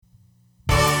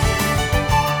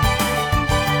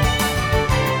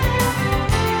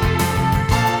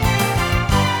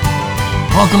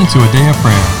Welcome to a day of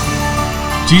prayer.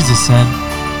 Jesus said,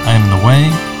 I am the way,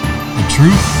 the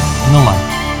truth, and the life.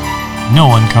 No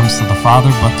one comes to the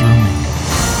Father but through me.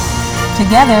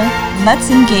 Together, let's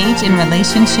engage in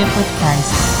relationship with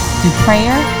Christ through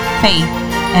prayer, faith,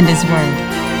 and His Word.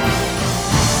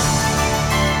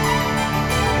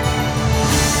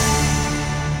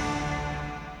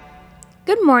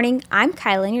 Good morning, I'm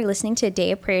Kyla and you're listening to A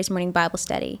Day of Prayer's morning Bible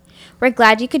study. We're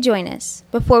glad you could join us.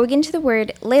 Before we get into the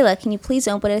Word, Layla, can you please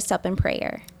open us up in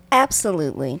prayer?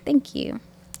 Absolutely. Thank you.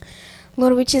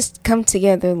 Lord, we just come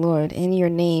together, Lord, in your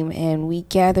name, and we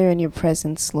gather in your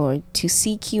presence, Lord, to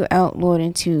seek you out, Lord,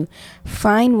 and to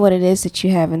find what it is that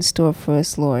you have in store for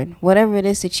us, Lord. Whatever it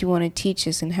is that you want to teach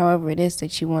us and however it is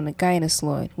that you want to guide us,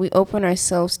 Lord. We open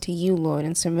ourselves to you, Lord,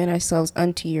 and submit ourselves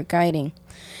unto your guiding.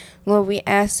 Lord, we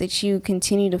ask that you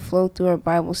continue to flow through our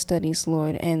Bible studies,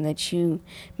 Lord, and that you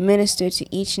minister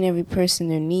to each and every person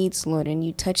their needs, Lord, and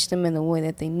you touch them in the way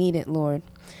that they need it, Lord.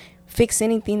 Fix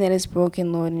anything that is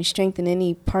broken, Lord, and strengthen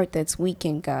any part that's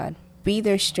weakened, God. Be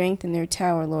their strength and their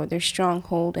tower, Lord, their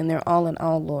stronghold and their all in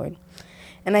all, Lord.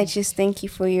 And I just thank you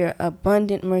for your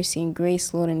abundant mercy and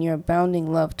grace, Lord, and your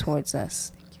abounding love towards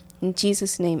us. In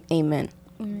Jesus' name, amen.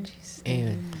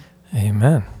 Amen.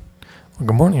 Amen. Well,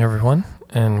 good morning, everyone,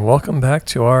 and welcome back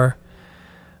to our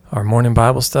morning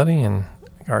Bible study and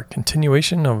our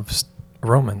continuation of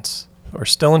Romans. We're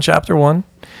still in chapter 1,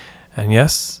 and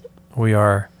yes, we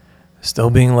are still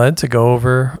being led to go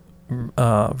over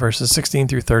verses 16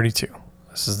 through 32.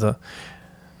 This is have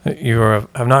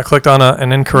not clicked on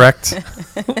an incorrect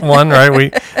one,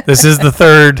 right? This is the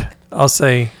third, I'll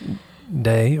say,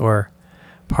 day or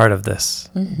part of this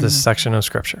section of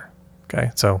Scripture. Okay,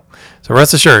 so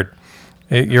rest assured,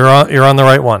 you're on the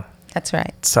right one. That's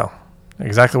right. So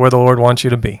exactly where the Lord wants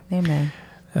you to be. Amen.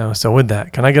 So with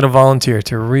that, can I get a volunteer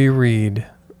to reread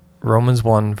Romans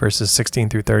 1 verses 16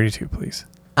 through 32, please?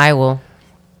 I will.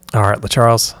 All right,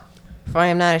 LaCharles. For I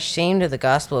am not ashamed of the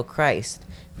gospel of Christ,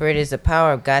 for it is the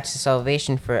power of God to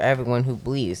salvation for everyone who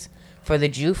believes, for the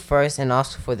Jew first and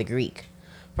also for the Greek.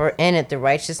 For in it the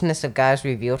righteousness of God is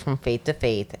revealed from faith to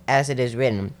faith, as it is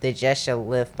written, the just shall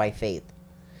live by faith.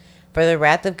 For the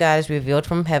wrath of God is revealed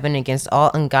from heaven against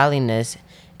all ungodliness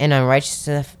and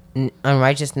unrighteousness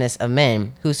of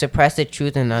men, who suppress the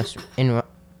truth in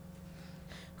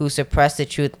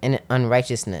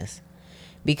unrighteousness.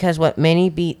 Because what may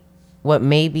be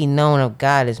known of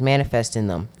God is manifest in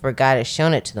them, for God has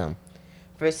shown it to them.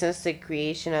 For since the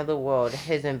creation of the world,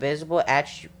 his invisible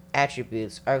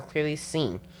attributes are clearly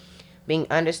seen, being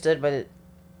understood by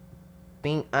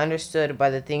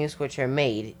the things which are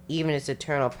made, even his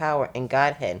eternal power and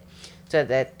Godhead, so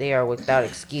that they are without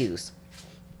excuse.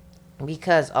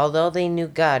 Because although they knew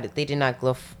God, they did not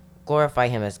glorify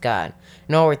him as God,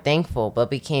 nor were thankful, but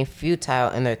became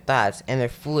futile in their thoughts, and their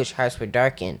foolish hearts were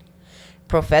darkened.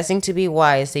 Professing to be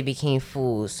wise, they became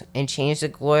fools, and changed the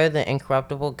glory of the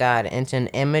incorruptible God into an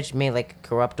image made like a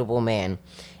corruptible man,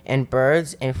 and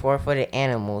birds, and four-footed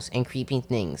animals, and creeping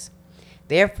things.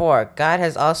 Therefore, God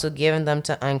has also given them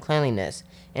to uncleanliness,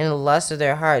 in the lust of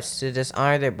their hearts to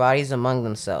dishonor their bodies among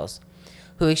themselves,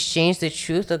 who exchanged the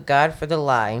truth of God for the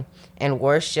lie, and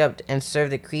worshipped and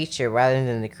served the creature rather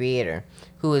than the Creator,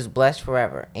 who is blessed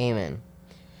forever. Amen.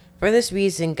 For this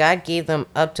reason, God gave them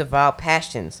up to vile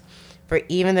passions, for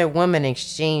even their women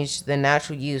exchanged the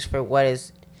natural use for what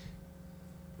is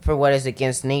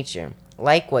against nature.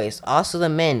 Likewise, also the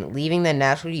men, leaving the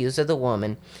natural use of the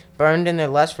woman, burned in their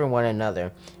lust for one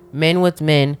another, men with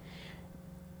men,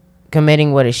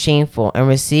 committing what is shameful, and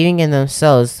receiving in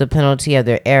themselves the penalty of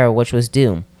their error which was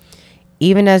due.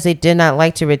 Even as they did not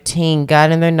like to retain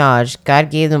God in their knowledge, God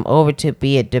gave them over to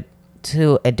be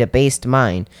to a debased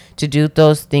mind, to do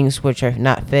those things which are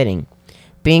not fitting,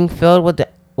 being filled with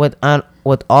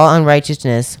all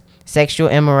unrighteousness, sexual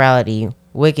immorality,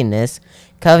 wickedness,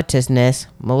 covetousness,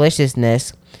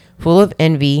 maliciousness, full of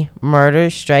envy,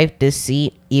 murder, strife,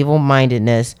 deceit,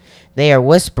 evil-mindedness. They are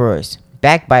whisperers,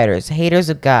 backbiters, haters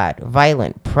of God,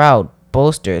 violent, proud,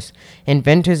 boasters,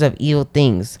 inventors of evil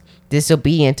things,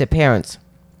 disobedient to parents,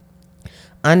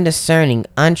 undiscerning,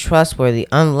 untrustworthy,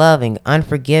 unloving,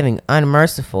 unforgiving,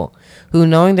 unmerciful, who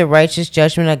knowing the righteous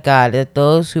judgment of God, that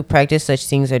those who practice such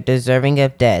things are deserving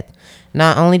of death,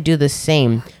 not only do the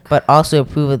same, but also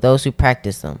approve of those who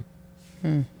practice them.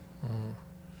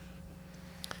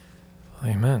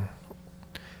 Amen.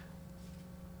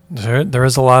 There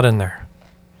is a lot in there.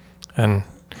 And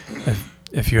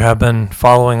if you have been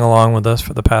following along with us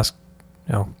for the past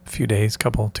few days,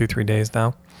 2-3 days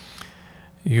now,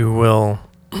 you will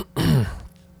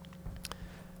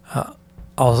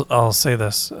I'll say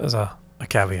this as a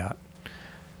caveat.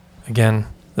 Again,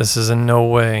 This is in no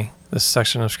way, this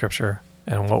section of Scripture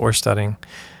and what we're studying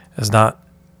is not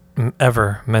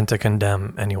ever meant to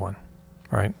condemn anyone,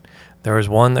 right? There is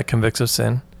one that convicts of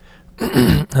sin,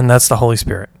 and that's the Holy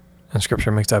Spirit. And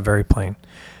Scripture makes that very plain.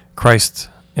 Christ,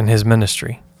 in his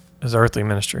ministry, his earthly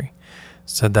ministry,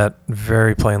 said that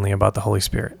very plainly about the Holy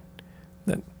Spirit.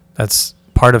 That's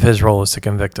part of his role, is to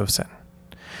convict of sin.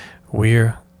 We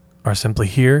are simply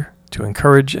here to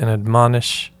encourage and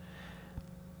admonish,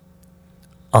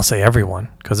 I'll say everyone,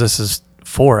 because this is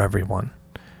for everyone,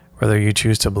 whether you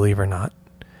choose to believe or not.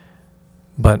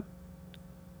 But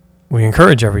we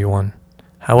encourage everyone.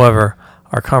 However,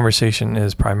 our conversation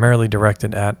is primarily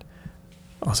directed at,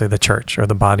 I'll say, the church, or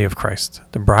the body of Christ,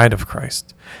 the bride of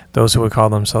Christ, those who would call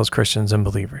themselves Christians and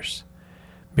believers,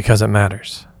 because it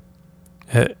matters.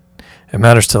 It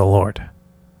matters to the Lord.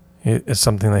 It's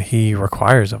something that he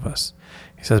requires of us.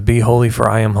 He says, "Be holy, for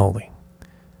I am holy."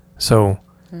 So,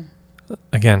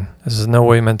 again, this is no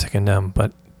way meant to condemn,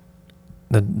 but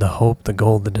the hope, the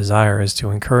goal, the desire is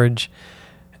to encourage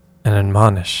and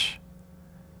admonish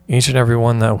each and every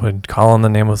one that would call on the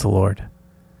name of the Lord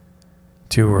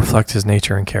to reflect his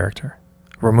nature and character,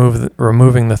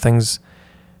 removing the things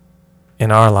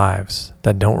in our lives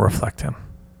that don't reflect him,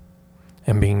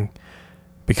 and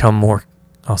become more,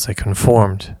 I'll say,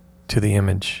 conformed to the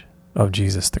image of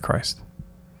Jesus the Christ.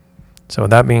 So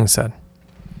with that being said,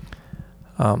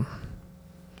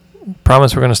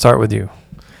 promise we're going to start with you.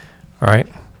 All right?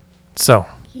 So,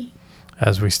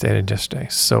 as we stated yesterday,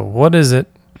 so what is it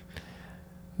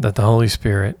that the Holy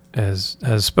Spirit has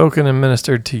spoken and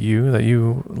ministered to you that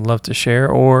you love to share,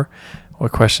 or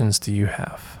what questions do you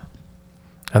have?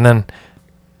 And then,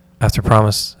 after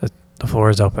promise, the floor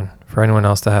is open for anyone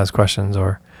else that has questions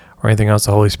or anything else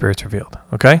the Holy Spirit's revealed.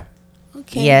 Okay?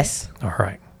 Okay. Yes. All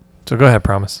right. So go ahead,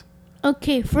 promise.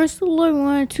 Okay, first the Lord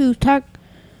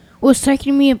was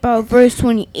talking to me about verse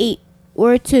 28,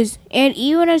 where it says, "And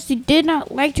even as they did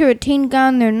not like to retain God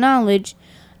in their knowledge,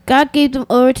 God gave them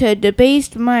over to a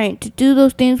debased mind to do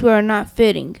those things which are not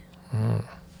fitting."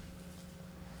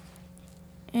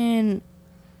 And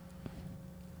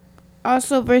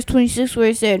also verse 26, where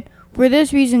it said, "For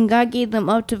this reason God gave them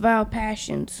up to vile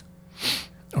passions."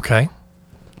 Okay.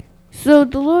 So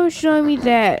the Lord was showing me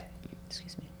that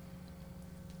Excuse me.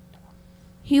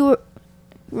 he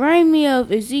reminded me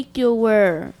of Ezekiel,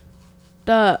 where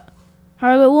the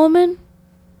harlot woman,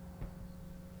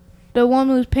 the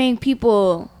woman who's paying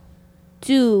people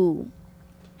to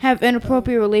have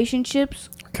inappropriate relationships.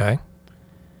 Okay.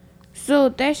 So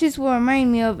that's just what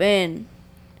reminded me of. And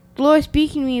the Lord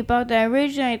speaking to me about that.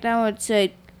 Originally I thought it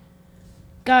said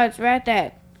God's wrath,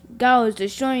 that God was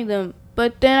destroying them.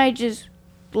 But then the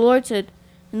Lord said,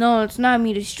 no, it's not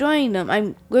me destroying them.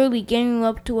 I'm literally getting them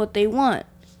up to what they want.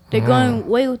 They're going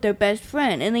away with their best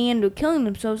friend, and they end up killing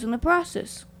themselves in the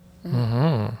process.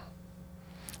 Mm-hmm.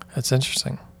 That's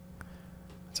interesting.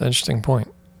 It's an interesting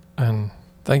point. And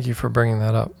thank you for bringing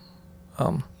that up.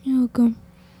 You're welcome.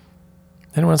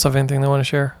 Anyone else have anything they want to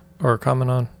share or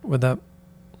comment on with that?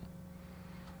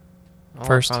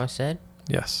 First. What promise said?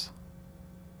 Yes.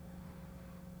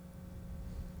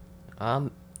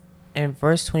 In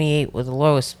verse 28, what the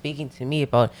Lord was speaking to me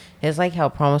about, it's like how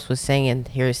promise was saying, and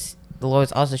here's the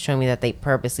Lord's also showing me that they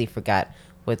purposely forgot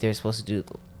what they're supposed to do.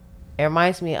 It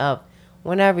reminds me of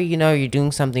whenever you know you're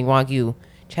doing something wrong, you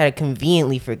try to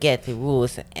conveniently forget the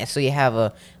rules, and so you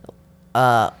have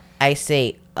a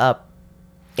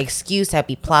excuse that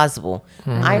be plausible.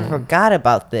 I forgot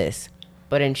about this,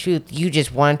 but in truth, you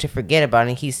just wanted to forget about it.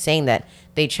 And he's saying that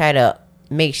they try to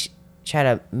make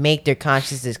their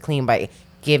consciences clean by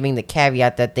giving the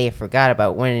caveat that they forgot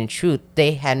about, when in truth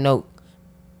they had no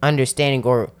understanding,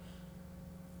 or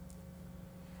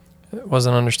It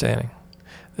wasn't understanding.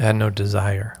 They had no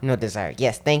desire. no desire.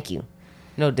 Yes, thank you.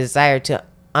 No desire to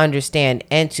understand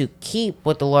and to keep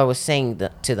what the Lord was saying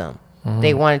to them.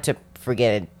 They wanted to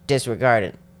forget it, disregard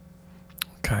it.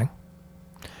 Okay.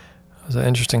 That was an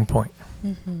interesting point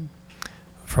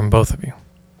from both of you.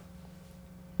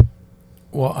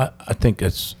 Well, I think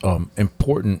it's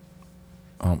important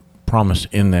promise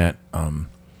in that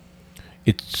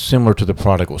it's similar to the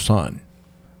prodigal son,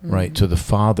 right? So the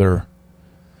father,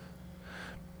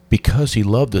 because he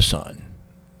loved the son,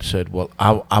 said, well,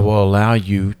 I will allow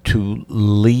you to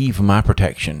leave my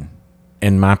protection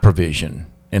and my provision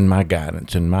and my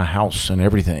guidance and my house and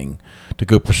everything to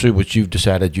go pursue what you've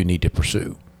decided you need to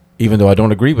pursue. Even though I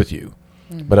don't agree with you,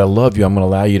 but I love you, I'm going to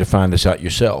allow you to find this out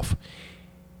yourself.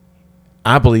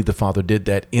 I believe the father did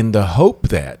that in the hope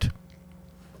that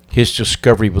his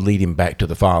discovery would lead him back to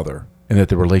the father, and that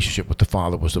the relationship with the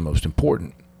father was the most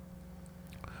important.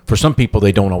 For some people,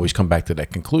 they don't always come back to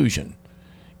that conclusion.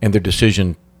 and their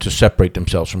decision to separate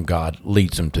themselves from God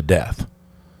leads them to death.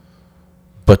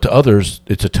 But to others,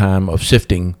 it's a time of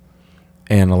sifting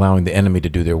and allowing the enemy to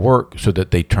do their work so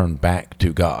that they turn back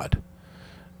to God.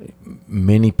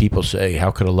 Many people say,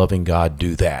 how could a loving God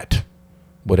do that?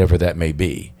 Whatever that may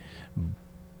be.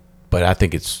 But I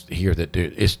think it's here that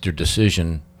it's their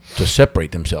decision to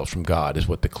separate themselves from God is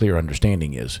what the clear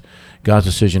understanding is. God's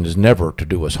decision is never to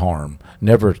do us harm,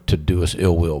 never to do us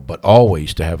ill will, but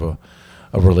always to have a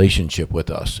relationship with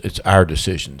us. It's our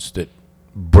decisions that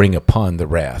bring upon the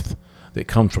wrath that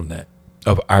comes from that,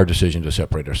 of our decision to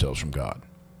separate ourselves from God.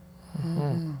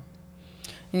 Mm-hmm.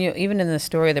 And, even in the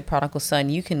story of the prodigal son,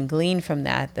 you can glean from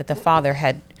that the father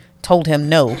had told him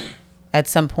no at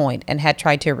some point and had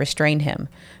tried to restrain him.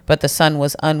 But the son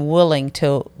was unwilling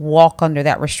to walk under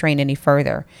that restraint any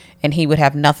further. And he would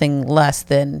have nothing less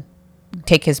than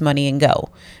take his money and go,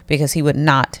 because he would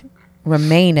not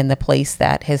remain in the place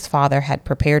that his father had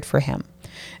prepared for him.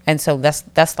 And so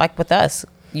that's like with us.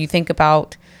 You think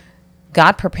about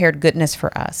God prepared goodness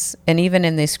for us. And even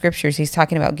in these scriptures, he's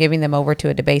talking about giving them over to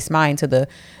a debased mind. So the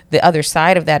other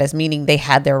side of that is meaning they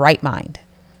had their right mind.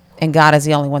 And God is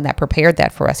the only one that prepared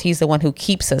that for us. He's the one who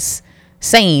keeps us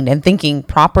sane and thinking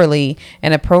properly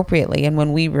and appropriately. And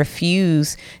when we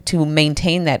refuse to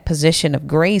maintain that position of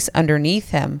grace underneath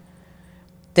him,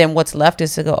 then what's left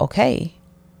is to go, okay,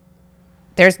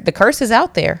 the curse is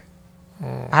out there.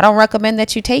 I don't recommend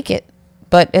that you take it,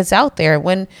 but it's out there.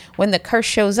 When the curse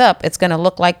shows up, it's going to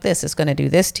look like this. It's going to do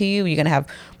this to you. You're going to have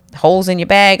holes in your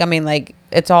bag. I mean, like,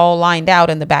 it's all lined out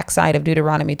in the backside of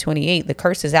Deuteronomy 28. The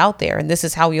curse is out there, and this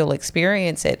is how you'll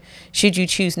experience it should you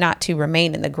choose not to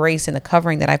remain in the grace and the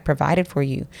covering that I've provided for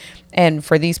you. And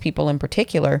for these people in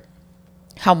particular,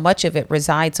 how much of it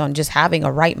resides on just having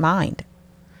a right mind,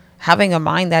 having a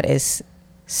mind that is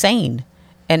sane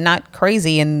and not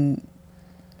crazy, and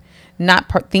not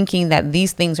thinking that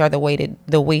these things are the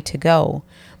way to go.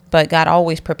 But God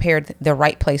always prepared the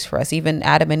right place for us. Even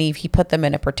Adam and Eve, he put them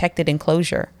in a protected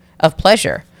enclosure of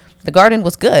pleasure. The garden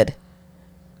was good,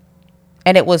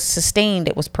 and it was sustained.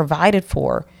 It was provided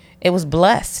for. It was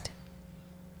blessed.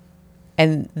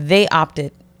 And they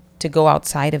opted to go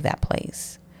outside of that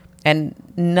place. And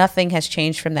nothing has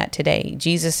changed from that today.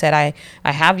 Jesus said,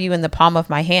 I have you in the palm of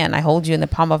my hand. I hold you in the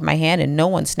palm of my hand, and no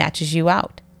one snatches you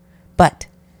out. But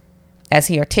as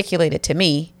he articulated to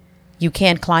me, you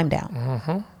can climb down.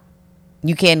 Mm-hmm.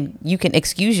 You can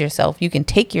excuse yourself. You can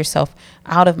take yourself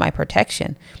out of my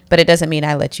protection, but it doesn't mean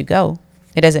I let you go.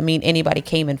 It doesn't mean anybody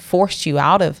came and forced you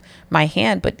out of my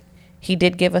hand, but he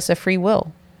did give us a free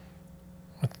will.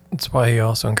 That's why he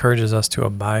also encourages us to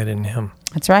abide in him.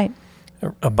 That's right.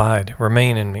 Abide,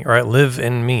 remain in me, right? Live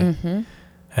in me, mm-hmm.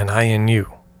 and I in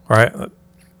you, right?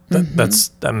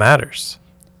 That matters.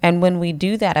 And when we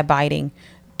do that abiding,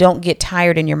 don't get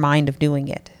tired in your mind of doing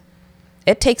it.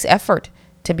 It takes effort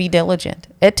to be diligent.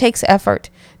 It takes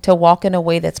effort to walk in a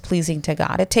way that's pleasing to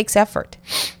God. It takes effort.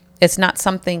 It's not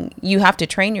something you have to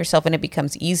train yourself, and it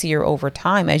becomes easier over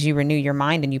time as you renew your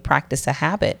mind and you practice a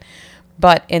habit.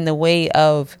 But in the way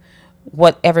of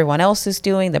what everyone else is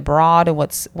doing, the broad and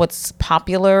what's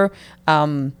popular,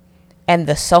 and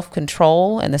the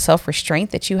self-control and the self-restraint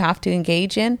that you have to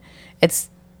engage in, it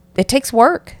takes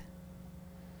work.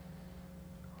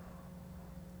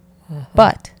 Mm-hmm.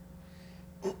 But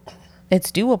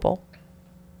it's doable,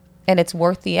 and it's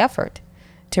worth the effort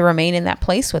to remain in that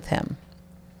place with him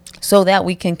so that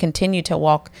we can continue to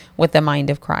walk with the mind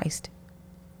of Christ.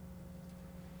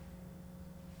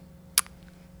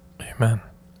 Amen.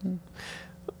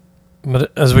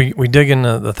 But as we dig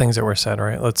into the things that were said,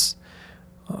 right, let's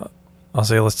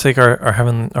take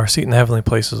our seat in the heavenly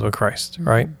places with Christ,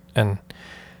 right? And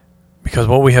because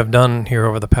what we have done here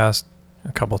over the past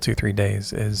 2-3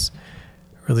 days is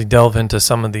really delve into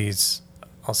some of these,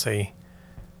 I'll say,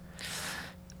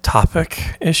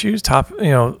 topic issues,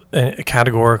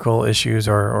 categorical issues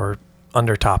or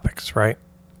under topics, right?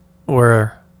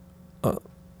 Where,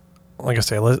 like I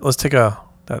say, let's take that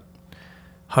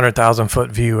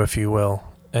 100,000-foot view, if you will,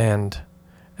 and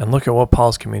look at what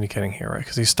Paul's communicating here, right?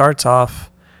 Because he starts off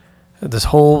this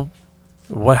whole,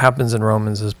 what happens in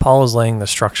Romans is Paul is laying the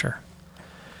structure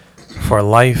for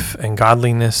life and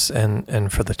godliness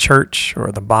and for the church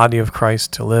or the body of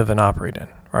Christ to live and operate in,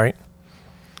 right?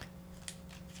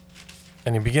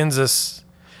 And he begins this,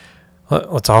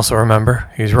 let's also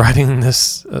remember, he's writing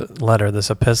this letter, this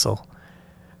epistle,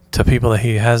 to people that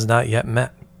he has not yet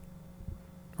met,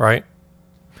 right?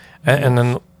 And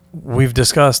then we've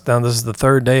discussed, now this is the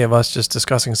third day of us just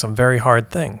discussing some very hard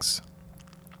things,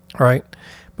 right?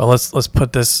 But let's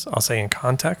put this, I'll say, in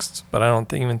context, but I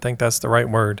don't even think that's the right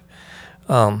word.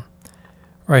 Right?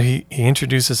 right? He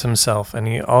introduces himself, and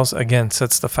he also, again,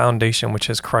 sets the foundation, which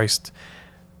is Christ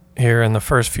here in the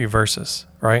first few verses,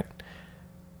 right?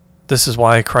 This is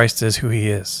why Christ is who he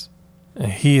is.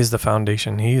 And he is the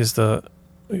foundation. He is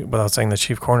without saying the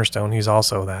chief cornerstone, he's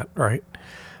also that, right?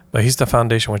 But he's the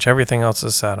foundation which everything else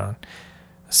is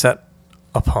set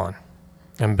upon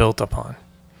and built upon.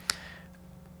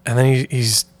 And then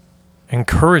he's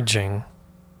encouraging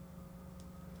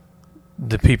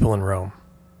the people in Rome,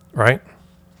 right?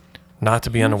 Not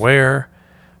to be unaware,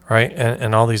 right?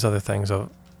 And all these other things of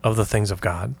the things of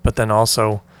God, but then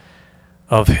also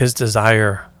of his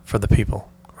desire for the people,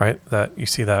 right? That you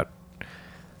see that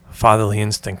fatherly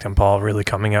instinct in Paul really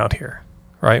coming out here,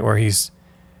 right? Where he's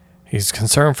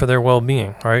concerned for their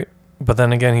well-being, right? But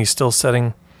then again, he's still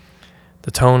setting the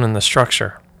tone and the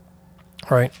structure,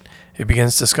 right? He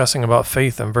begins discussing about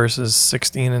faith in verses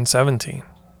 16 and 17,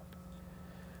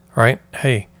 right?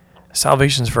 Hey,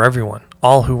 salvation's for everyone,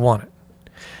 all who want it.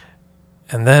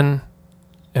 And then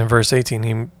in verse 18,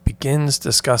 he begins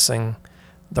discussing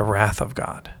the wrath of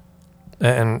God.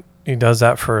 And he does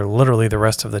that for literally the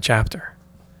rest of the chapter.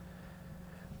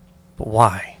 But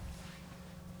why?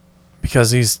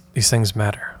 Because these things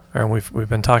matter. And we've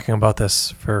been talking about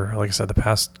this for, like I said, the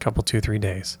past couple, 2-3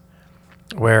 days,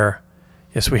 where,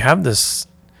 yes, we have this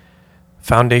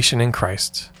foundation in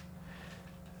Christ,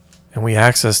 and we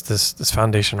access this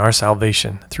foundation, our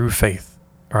salvation, through faith,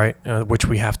 right? Which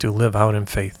we have to live out in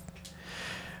faith.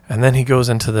 And then he goes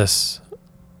into this,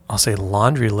 I'll say,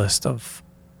 laundry list of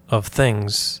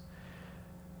things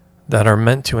that are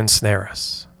meant to ensnare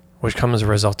us, which come as a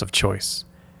result of choice.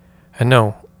 And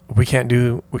no, we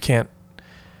can't,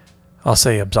 I'll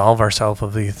say, absolve ourselves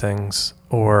of these things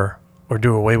or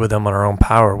do away with them on our own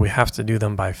power. We have to do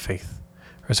them by faith.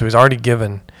 So he's already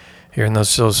given here in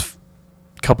those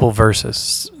couple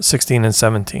verses, 16 and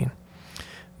 17,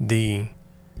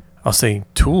 I'll say,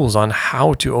 tools on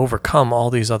how to overcome all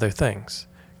these other things.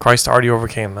 Christ already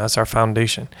overcame. That's our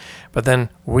foundation. But then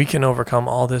we can overcome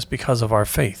all this because of our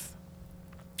faith.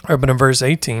 Right, but in verse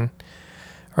 18,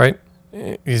 right,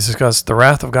 he's discussed the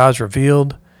wrath of God is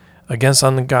revealed against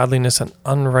ungodliness and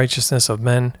unrighteousness of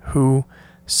men who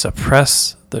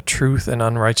suppress the truth and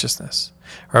unrighteousness.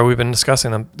 Right, we've been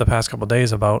discussing the past couple of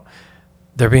days about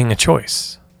there being a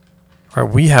choice. Right,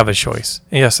 we have a choice.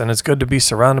 Yes, and it's good to be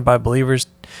surrounded by believers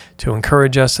to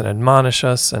encourage us and admonish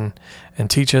us and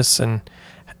teach us, and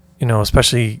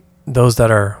especially those that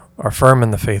are firm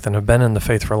in the faith and have been in the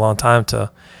faith for a long time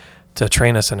to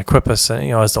train us and equip us, and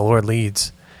as the Lord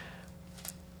leads.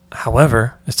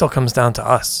 However, it still comes down to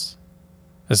us.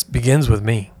 This begins with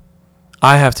me.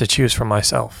 I have to choose for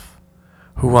myself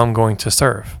who I'm going to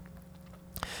serve.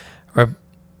 Right?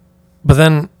 But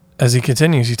then, as he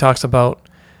continues, he talks about,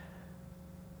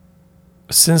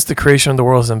 since the creation of the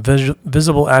world, his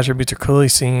invisible attributes are clearly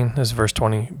seen, as verse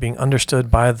 20, being understood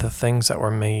by the things that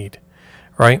were made,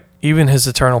 right? Even his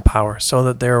eternal power, so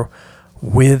that they're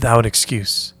without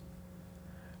excuse.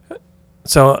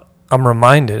 So I'm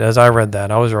reminded, as I read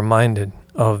that, I was reminded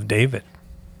of David,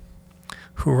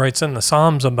 who writes in the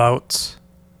Psalms about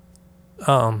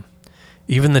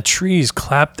even the trees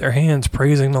clap their hands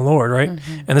praising the Lord, right?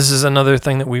 Mm-hmm. And this is another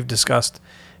thing that we've discussed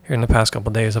here in the past couple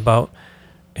of days about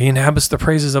he inhabits the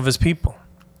praises of his people.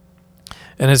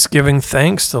 And it's giving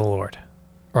thanks to the Lord,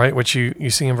 right? Which you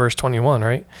see in verse 21,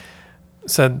 right? It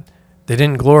said they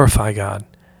didn't glorify God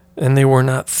and they were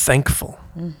not thankful,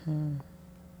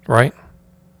 right?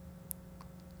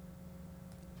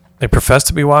 They professed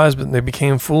to be wise, but they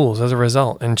became fools as a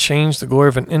result and changed the glory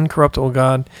of an incorruptible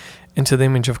God into the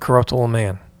image of corruptible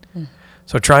man.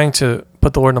 So trying to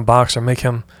put the Lord in a box or make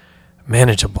him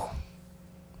manageable.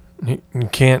 You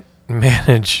can't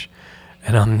manage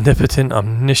an omnipotent,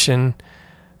 omniscient,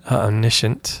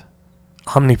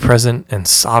 omnipresent, and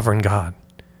sovereign God.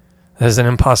 That is an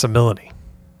impossibility.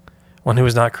 One who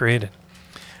was not created.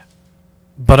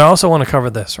 But I also want to cover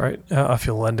this, right? I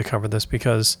feel led to cover this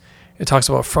because it talks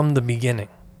about from the beginning.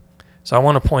 So I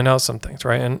want to point out some things,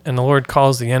 right? And the Lord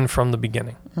calls the end from the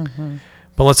beginning.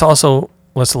 But let's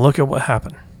look at what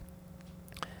happened.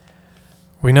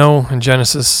 We know in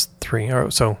Genesis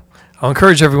 3, so I'll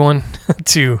encourage everyone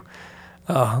to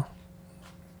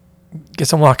get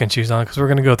some walking shoes on because we're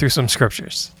going to go through some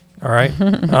scriptures, all right?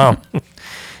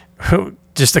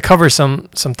 Just to cover some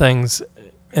things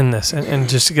in this and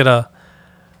just to get a,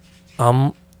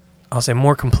 I'll say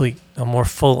more complete, a more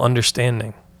full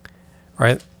understanding,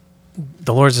 right?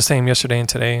 The Lord's the same yesterday and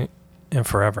today and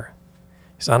forever.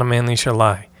 He's not a man that he should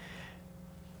lie.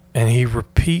 And he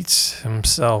repeats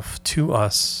himself to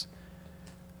us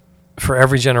for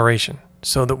every generation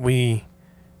so that we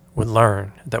would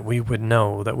learn, that we would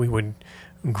know, that we would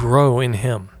grow in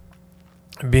him,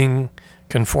 being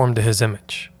conformed to his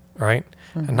image, right?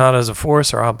 And not as a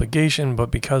force or obligation,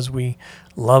 but because we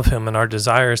love him and our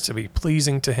desire is to be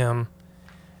pleasing to him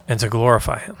and to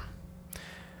glorify him.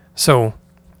 So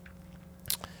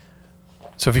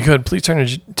if you could, please turn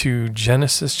to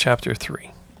Genesis chapter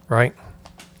 3, right?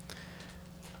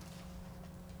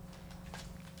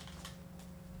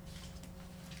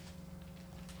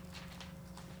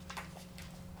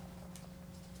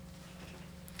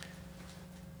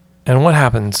 And what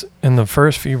happens in the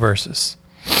first few verses?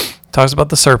 It talks about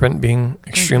the serpent being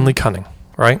extremely cunning,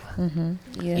 right?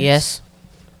 Yes.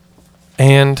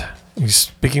 And he's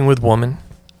speaking with woman,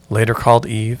 later called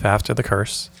Eve after the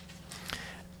curse.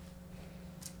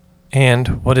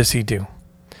 And what does he do?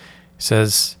 He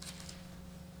says,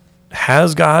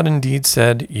 has God indeed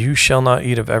said, you shall not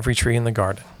eat of every tree in the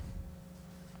garden?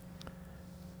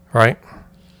 Right?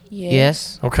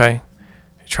 Yes. Okay.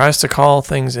 He tries to call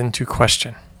things into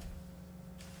question.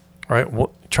 Right?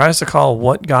 Tries to call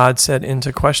what God said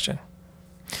into question.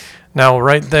 Now,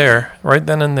 right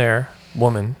then and there,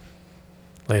 woman,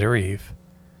 later Eve,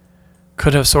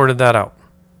 could have sorted that out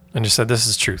and just said, this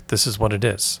is truth. This is what it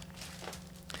is.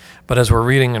 But as we're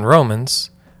reading in Romans,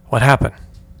 what happened?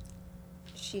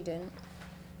 She didn't.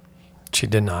 She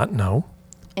did not, no.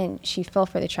 And she fell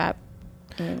for the trap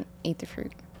and ate the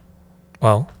fruit.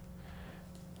 Well,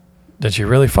 did she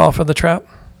really fall for the trap?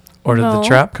 Or did the No.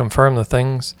 trap confirm the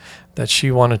things that she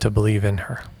wanted to believe in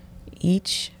her?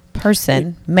 Each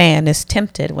person, man, is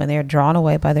tempted when they're drawn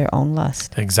away by their own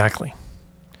lust. Exactly.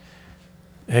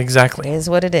 It is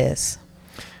what it is.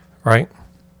 Right?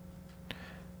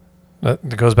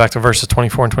 That goes back to verses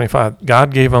 24 and 25.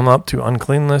 God gave them up to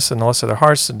uncleanness and the lust of their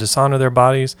hearts to dishonor their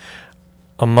bodies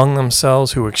among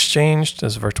themselves, who exchanged,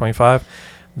 as verse 25,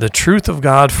 the truth of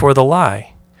God for the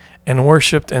lie, and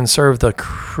worshipped and served the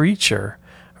creature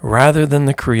rather than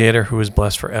the Creator, who is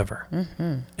blessed forever.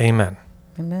 Amen.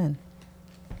 Amen.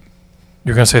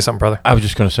 You're going to say something, brother? I was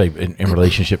just going to say, in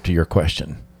relationship to your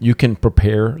question, you can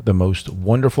prepare the most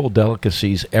wonderful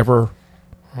delicacies ever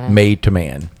made to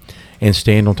man and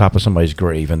stand on top of somebody's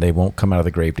grave, and they won't come out of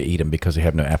the grave to eat them because they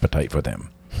have no appetite for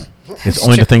them. It's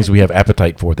only the things we have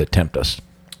appetite for that tempt us.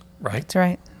 Right? That's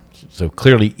right. So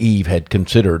clearly Eve had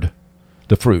considered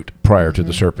the fruit prior to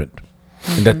the serpent.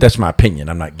 And that's my opinion.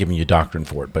 I'm not giving you doctrine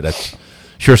for it, but that's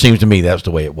sure seems to me that's the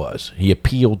way it was. He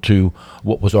appealed to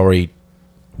what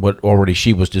already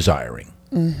she was desiring.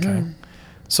 Okay.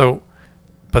 So,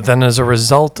 but then as a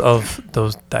result of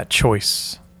that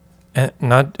choice, and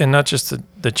not just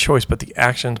the choice, but the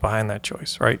actions behind that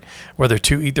choice, right? Whether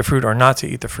to eat the fruit or not to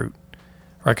eat the fruit,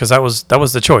 right? Because that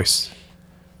was the choice.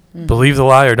 Believe the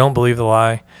lie or don't believe the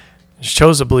lie. She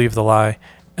chose to believe the lie,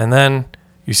 and then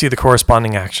you see the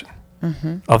corresponding action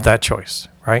of that choice,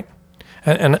 right?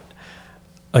 And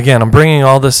again, I'm bringing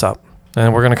all this up,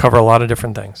 and we're going to cover a lot of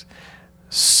different things,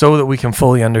 so that we can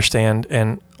fully understand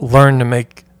and learn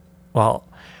to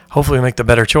hopefully make the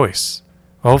better choice.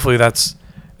 Hopefully that's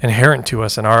inherent to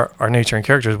us in our nature and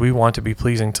characters. We want to be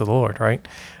pleasing to the Lord, right?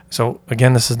 So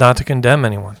again, this is not to condemn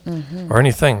anyone or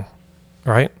anything,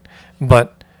 right?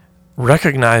 But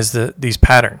recognize these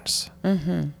patterns,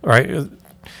 right?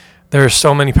 There are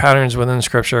so many patterns within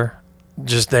Scripture,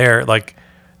 just there, like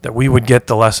that we would get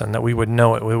the lesson, that we would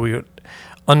know it, we would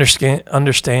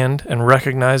understand and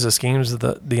recognize the schemes of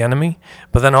the enemy,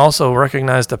 but then also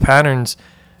recognize the patterns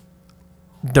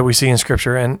that we see in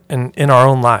Scripture and in our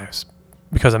own lives,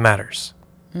 because it matters,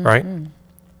 right?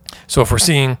 So if we're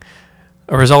seeing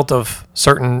a result of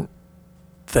certain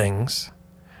things,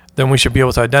 then we should be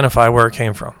able to identify where it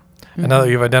came from. And now that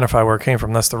you've identified where it came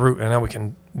from, that's the root, and now we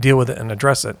can deal with it and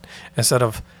address it instead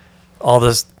of all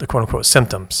the quote-unquote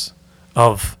symptoms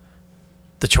of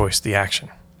the choice, the action,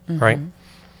 right?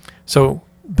 So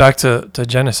back to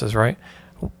Genesis, right?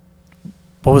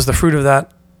 What was the fruit of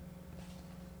that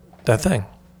thing,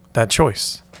 that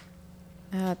choice?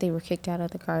 They were kicked out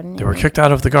of the garden. They were kicked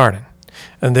out of the garden,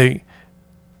 and they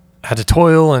had to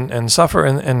toil and suffer,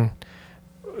 and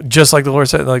just like the Lord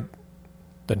said, like,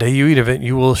 the day you eat of it,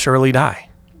 you will surely die.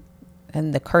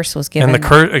 And the curse was given. And the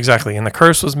curse, exactly, and the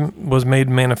curse was made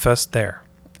manifest there.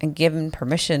 And given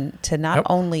permission to not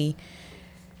only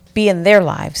be in their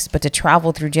lives, but to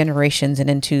travel through generations and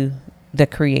into the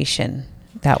creation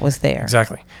that was there.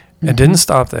 Exactly. It didn't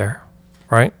stop there,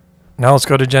 right? Now let's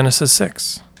go to Genesis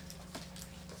 6.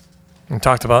 We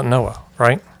talked about Noah,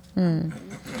 right? And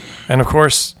of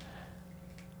course,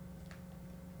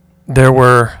 there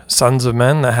were sons of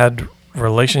men that had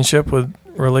relationships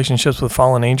with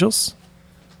fallen angels,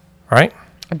 right?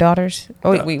 Daughters?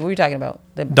 Oh, wait, what were you talking about?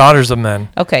 The Daughters of men.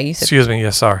 Okay, you said. Excuse me.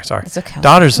 Yes, sorry. It's okay.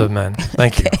 Daughters of men.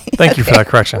 Thank you. Thank you for that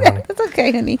correction, honey. It's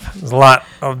okay, honey. There's a lot.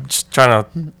 I'm just trying to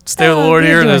stay with the Oh, Lord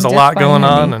you're here. doing There's a just lot fine, going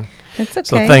on, honey. and It's okay.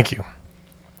 so thank you.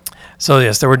 So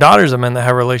yes, there were daughters of men that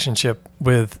have a relationship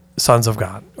with sons of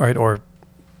God, right, or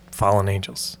fallen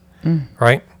angels,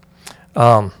 right?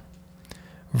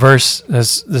 This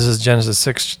is Genesis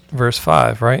 6, verse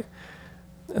 5, right?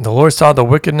 And the Lord saw the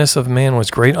wickedness of man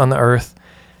was great on the earth,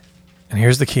 and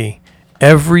here's the key: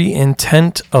 every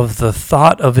intent of the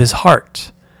thought of his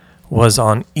heart was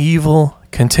on evil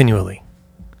continually.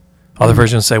 Other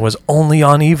versions say was only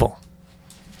on evil.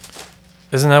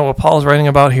 Isn't that what Paul's writing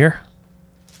about here?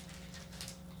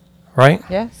 Right?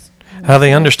 Yes. How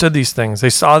they understood these things. They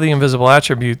saw the invisible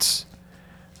attributes,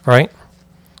 right?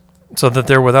 So that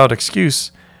they're without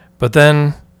excuse. But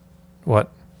then, what?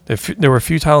 They were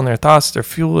futile in their thoughts. Their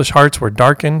foolish hearts were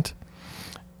darkened.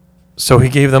 So he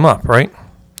gave them up, right?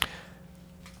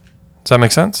 Does that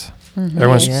make sense?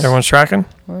 Everyone's tracking?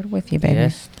 Word with you, baby.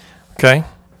 Yes. Okay.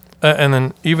 And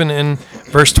then even in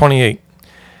verse 28,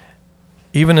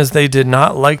 even as they did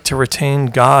not like to retain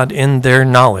God in their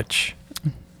knowledge.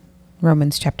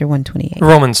 Romans chapter 128.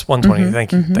 Romans 1:20.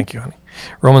 Thank you. Thank you, honey.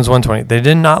 Romans 1:20. They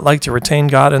did not like to retain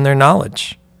God in their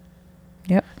knowledge.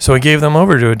 Yep. So he gave them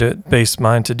over to a debased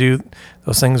mind to do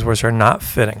those things which are not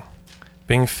fitting,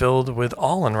 being filled with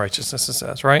all unrighteousness, it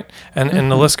says, right?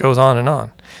 And the list goes on and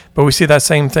on. But we see that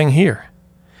same thing here.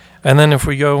 And then if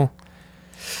we go,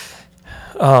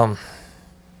 so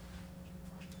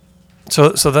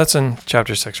that's in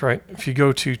chapter 6, right? If you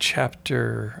go to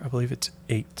chapter, I believe it's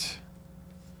 8.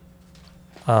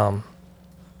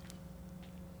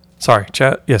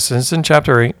 Yes, it's in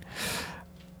chapter 8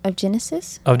 Of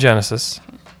Genesis? of Genesis.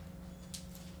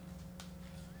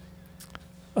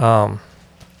 Right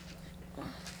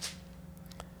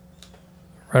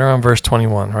around verse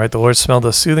 21, right? The Lord smelled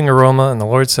a soothing aroma, and the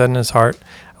Lord said in his heart,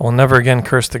 I will never again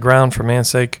curse the ground for man's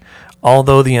sake,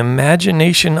 although the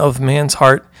imagination of man's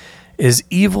heart is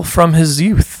evil from his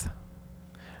youth.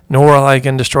 Nor will I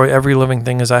again destroy every living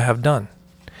thing as I have done.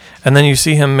 And then you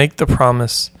see him make the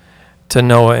promise to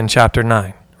Noah in chapter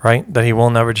 9, right? That he will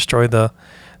never destroy the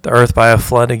earth by a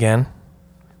flood again.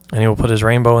 And he will put his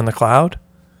rainbow in the cloud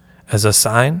as a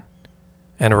sign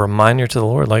and a reminder to the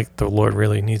Lord, like the Lord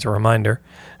really needs a reminder,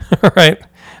 right?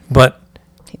 But,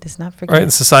 He does not forget. right,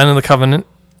 it's a sign of the covenant,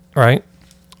 right?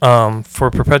 For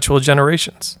perpetual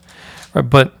generations. Right?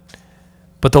 But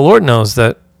the Lord knows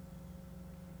that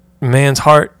man's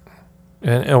heart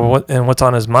and what's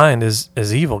on his mind is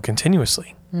evil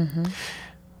continuously.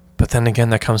 But then again,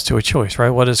 that comes to a choice, right?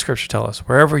 What does Scripture tell us?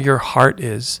 Wherever your heart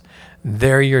is,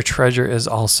 there your treasure is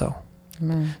also.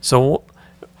 So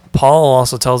Paul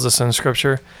also tells us in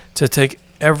Scripture to take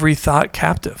every thought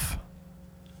captive,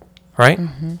 right?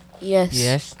 Yes.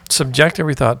 Yes. Subject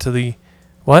every thought to the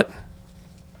what?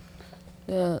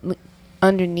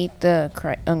 Underneath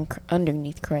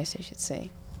underneath Christ, I should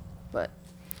say. But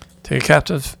Take it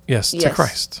captive, yes, to Yes.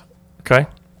 Christ. Okay.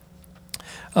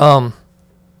 But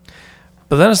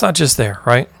then it's not just there,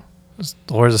 right?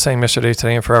 The Lord is the same yesterday,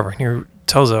 today, and forever. And He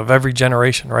tells of every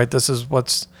generation, right? This is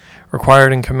what's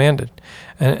required and commanded.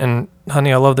 And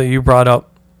honey, I love that you brought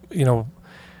up, the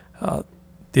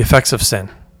effects of sin,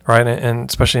 right? And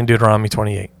especially in Deuteronomy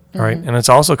 28, right? And it's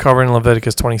also covered in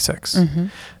Leviticus 26.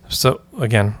 So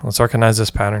again, let's recognize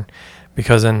this pattern,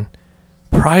 because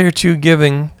prior to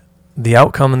giving the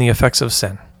outcome and the effects of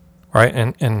sin, right?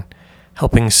 And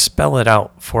helping spell it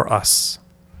out for us,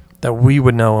 that we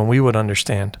would know and we would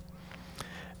understand.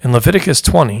 In Leviticus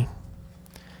 20,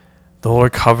 the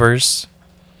Lord covers,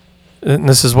 and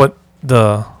this is what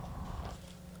the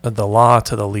law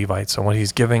to the Levites, and what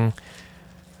He's giving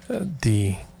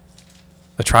the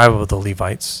tribe of the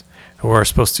Levites, who are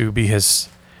supposed to be His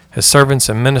servants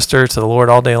and minister to the Lord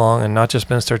all day long, and not just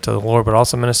minister to the Lord, but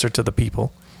also minister to the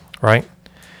people, right?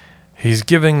 He's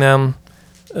giving them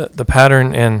the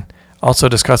pattern and also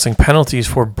discussing penalties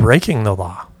for breaking the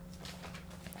law.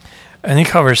 And he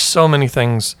covers so many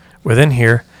things within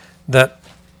here that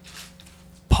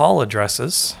Paul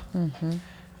addresses in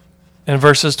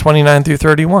verses 29 through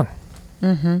 31.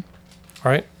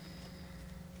 Right?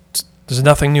 There's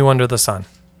nothing new under the sun.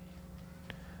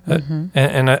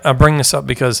 And I bring this up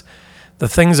because the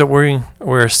things that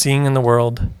we're seeing in the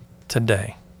world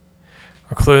today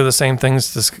are clearly the same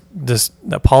things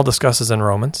that Paul discusses in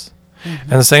Romans, and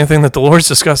the same thing that the Lord's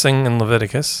discussing in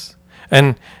Leviticus.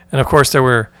 And of course it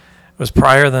was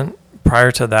prior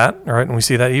to that, right? And we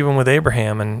see that even with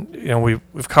Abraham, and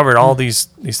we've covered all these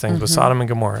things with Sodom and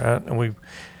Gomorrah, and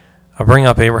I bring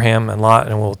up Abraham and Lot,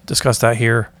 and we'll discuss that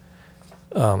here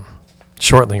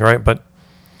shortly, right? But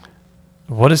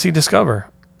what does he discover?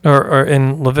 Or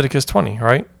in Leviticus 20,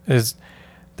 right? Is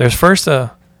there's first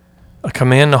a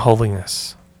command to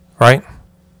holiness, right?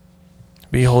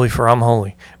 Be holy for I'm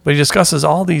holy. But he discusses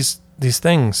all these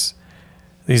things,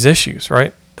 these issues,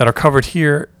 right? That are covered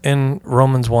here in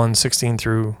Romans 1,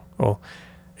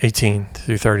 18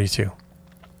 through 32.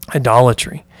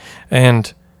 Idolatry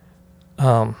and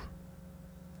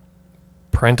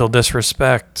parental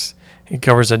disrespect. He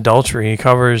covers adultery. He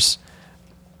covers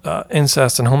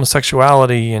incest and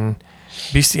homosexuality and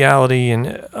bestiality.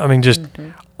 And I mean, just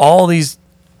all these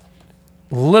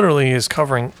literally is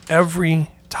covering every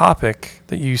topic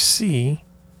that you see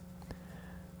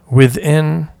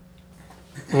within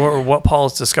or what Paul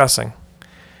is discussing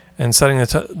and setting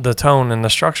the tone and the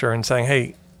structure and saying,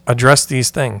 hey, address these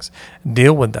things,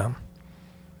 deal with them.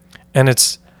 And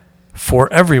it's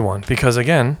for everyone because,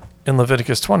 again, in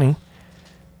Leviticus 20,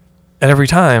 at every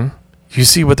time, you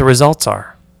see what the results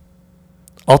are.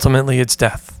 Ultimately, it's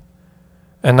death.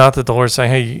 And not that the Lord's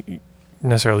saying, hey,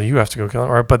 necessarily you have to go kill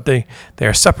him, but they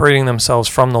are separating themselves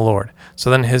from the Lord. So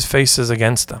then his face is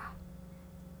against them.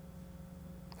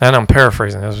 And I'm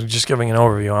paraphrasing. I was just giving an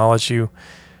overview. And I'll let you,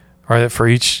 right, for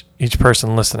each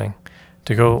person listening,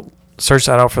 to go search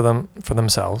that out for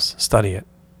themselves, study it,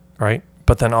 right?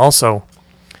 But then also,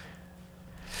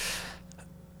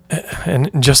 and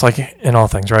just like in all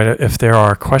things, right, if there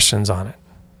are questions on it,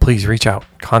 please reach out,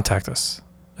 contact us,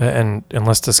 and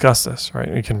let's discuss this,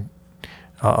 right? We can,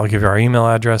 I'll give you our email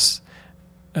address,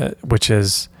 which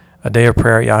is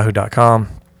adayofprayer@yahoo.com.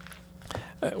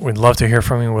 We'd love to hear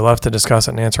from you. We'd love to discuss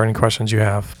it and answer any questions you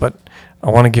have. But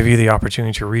I want to give you the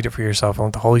opportunity to read it for yourself and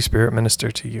let the Holy Spirit minister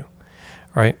to you,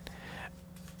 right?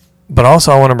 But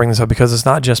also I want to bring this up because it's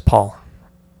not just Paul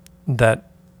that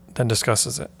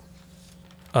discusses it.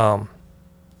 Well,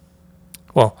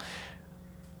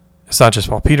 it's not just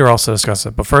Paul. Peter also discusses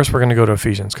it. But first we're going to go to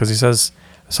Ephesians because he says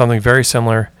something very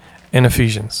similar in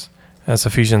Ephesians. That's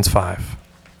Ephesians 5.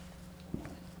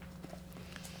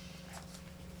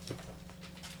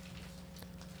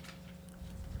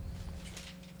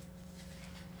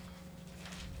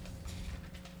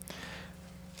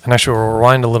 And actually, we'll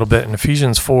rewind a little bit. In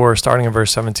Ephesians 4, starting in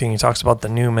verse 17, he talks about the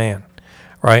new man,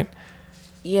 right?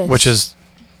 Yes. Which is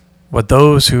what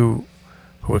those who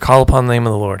would call upon the name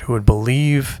of the Lord, who would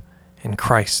believe in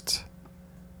Christ,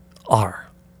 are.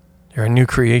 They're a new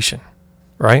creation,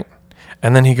 right?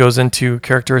 And then he goes into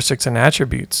characteristics and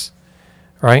attributes,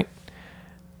 right?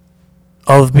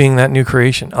 Of being that new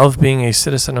creation, of being a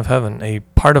citizen of heaven, a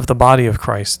part of the body of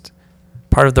Christ,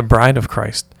 part of the bride of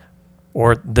Christ,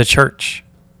 or the church,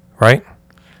 right?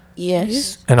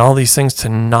 Yes. And all these things to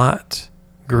not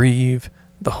grieve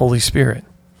the Holy Spirit.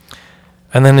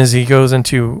 And then as he goes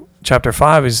into chapter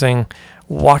 5, he's saying,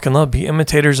 walk in love, be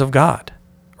imitators of God,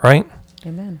 right?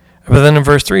 Amen. But then in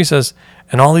verse 3 he says,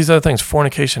 and all these other things,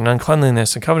 fornication,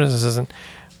 uncleanliness, and covetousness,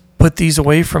 put these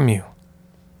away from you.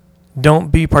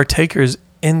 Don't be partakers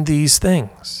in these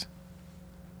things,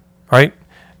 right?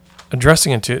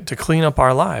 Addressing it to clean up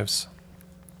our lives.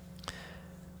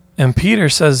 And Peter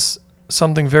says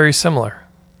something very similar,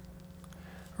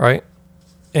 right?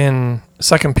 In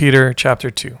 2 Peter chapter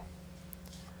 2.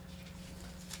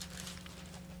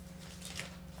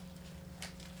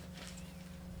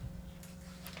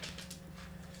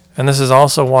 And this is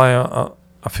also why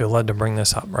I feel led to bring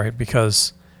this up, right?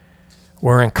 Because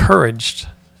we're encouraged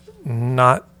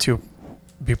not to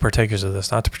be partakers of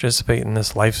this, not to participate in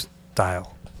this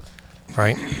lifestyle,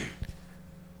 right?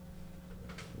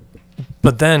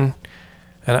 But then,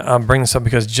 and I'll bring this up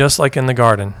because just like in the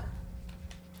garden,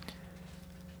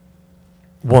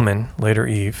 woman, later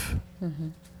Eve,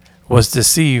 was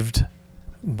deceived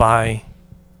by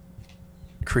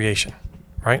creation,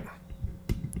 right?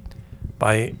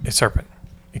 By a serpent,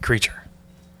 a creature.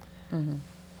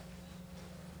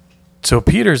 So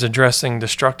Peter's addressing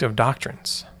destructive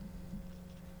doctrines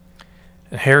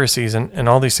and heresies and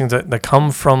all these things that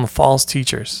come from false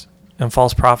teachers and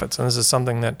false prophets. And this is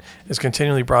something that is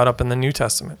continually brought up in the New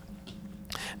Testament.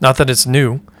 Not that it's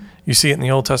new. You see it in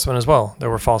the Old Testament as well. There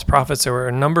were false prophets. There were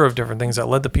a number of different things that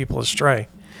led the people astray.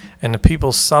 And the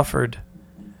people suffered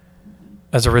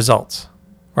as a result.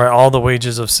 Right? All the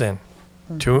wages of sin.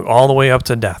 To all the way up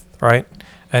to death. Right?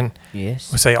 And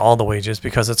Yes. we say all the wages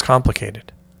because it's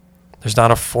complicated. There's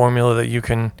not a formula that you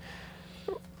can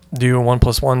do. 1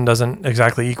 + 1 doesn't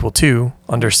exactly equal 2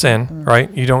 under sin.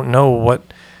 Right? You don't know what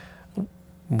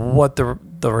the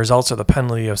results or the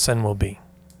penalty of sin will be.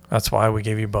 That's why we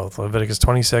gave you both, Leviticus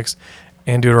 26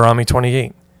 and Deuteronomy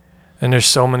 28. And there's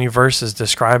so many verses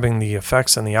describing the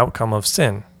effects and the outcome of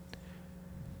sin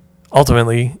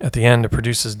ultimately, at the end, it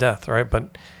produces death, right?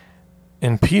 But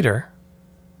in Peter,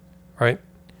 right,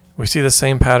 we see the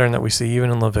same pattern that we see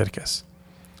even in Leviticus.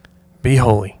 Be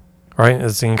holy, right?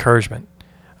 It's the encouragement.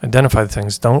 Identify the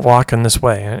things. Don't walk in this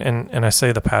way. And I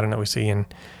say the pattern that we see in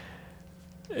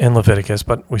Leviticus,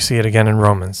 but we see it again in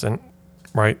Romans, and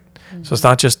right? Mm-hmm. So it's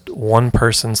not just one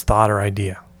person's thought or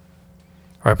idea,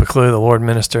 right? But clearly the Lord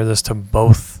ministered this to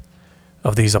both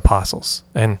of these apostles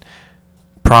and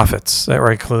prophets,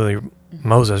 right? Clearly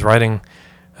Moses writing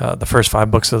the first 5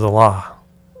 books of the law,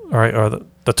 right? Or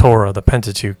the Torah, the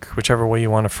Pentateuch, whichever way you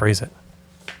want to phrase it.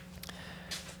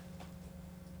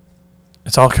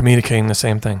 It's all communicating the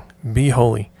same thing. Be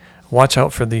holy. Watch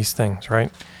out for these things,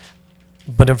 right?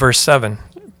 But in verse 7,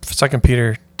 2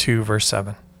 Peter 2, verse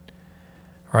 7,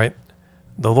 right?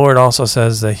 The Lord also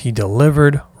says that he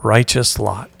delivered righteous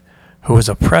Lot, who was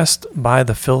oppressed by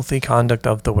the filthy conduct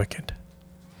of the wicked.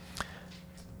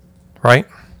 Right?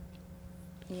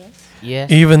 Yes.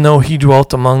 Yes. Even though he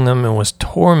dwelt among them and was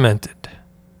tormented.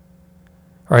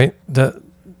 Right?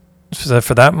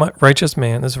 For that righteous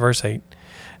man, this is verse 8,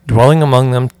 dwelling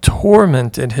among them,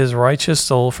 tormented his righteous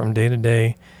soul from day to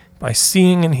day by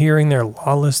seeing and hearing their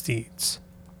lawless deeds.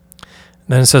 And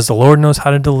then it says, the Lord knows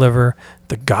how to deliver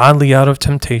the godly out of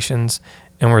temptations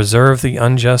and reserve the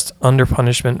unjust under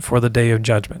punishment for the day of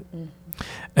judgment. Mm-hmm.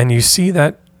 And you see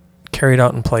that carried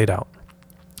out and played out.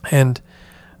 And,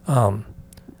 honey,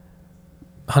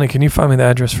 can you find me the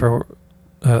address for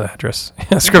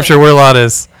scripture where Lot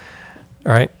is?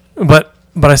 All right. But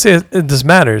I say this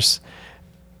matters.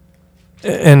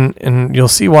 And you'll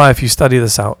see why if you study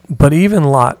this out. But even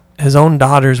Lot, his own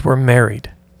daughters were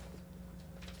married.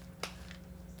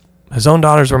 His own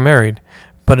daughters were married.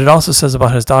 But it also says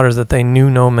about his daughters that they knew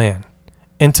no man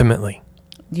intimately.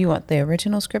 Do you want the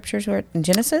original scriptures or in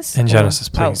Genesis? In Genesis,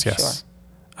 please, yes. Sure.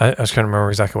 I just couldn't remember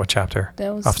exactly what chapter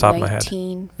That was off the top of my head.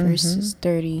 19 verses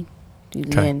 30 to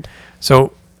the end.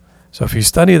 So if you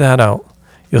study that out,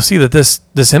 you'll see that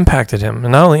this impacted him.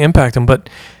 And not only impacted him, but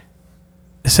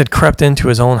it said crept into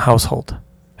his own household,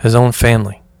 his own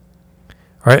family.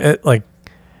 Right?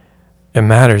 It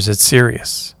matters. It's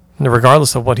serious.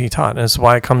 Regardless of what he taught. And that's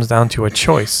why it comes down to a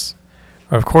choice.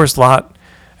 Of course, Lot,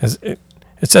 it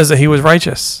says that he was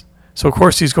righteous. So, of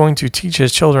course, he's going to teach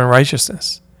his children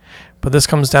righteousness. But this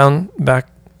comes down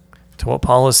back to what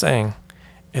Paul is saying.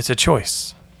 It's a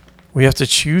choice. We have to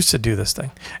choose to do this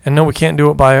thing. And no, we can't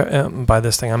do it by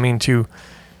this thing. I mean, to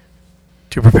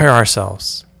prepare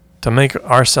ourselves, to make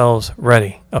ourselves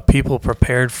ready, a people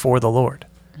prepared for the Lord.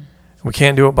 We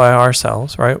can't do it by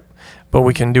ourselves, right? But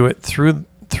we can do it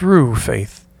through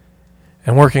faith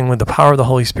and working with the power of the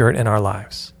Holy Spirit in our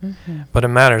lives. Mm-hmm. But it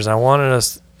matters. I wanted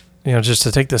us, just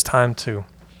to take this time to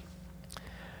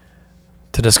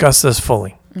discuss this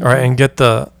fully, mm-hmm. All right, and get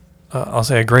I'll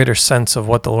say a greater sense of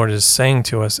what the Lord is saying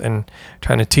to us and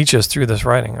trying to teach us through this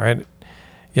writing, right?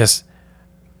 Yes,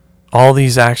 all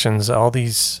these actions, all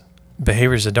these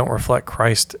behaviors that don't reflect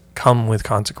Christ come with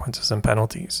consequences and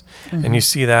penalties. Mm-hmm. And you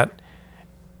see that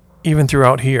even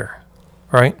throughout here,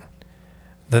 right?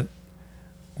 That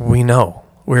we know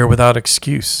we're without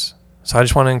excuse. So I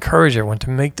just want to encourage everyone to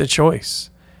make the choice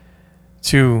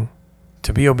to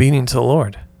be obedient to the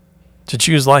Lord, to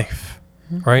choose life,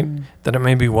 mm-hmm. right? That it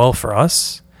may be well for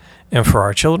us and for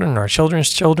our children and our children's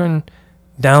children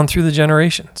down through the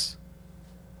generations.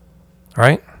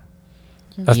 Right?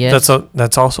 Yes.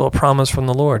 That's also a promise from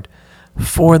the Lord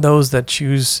for those that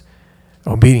choose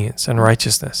obedience and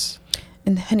righteousness.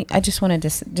 And honey, I just wanted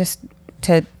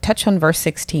to touch on verse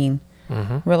 16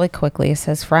 mm-hmm. really quickly. It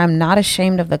says, "For I am not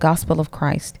ashamed of the gospel of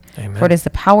Christ, Amen. For it is the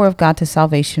power of God to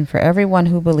salvation for everyone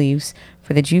who believes,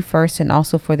 for the Jew first and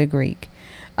also for the Greek."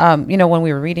 When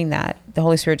we were reading that, the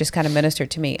Holy Spirit just kind of ministered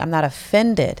to me. I'm not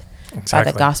offended by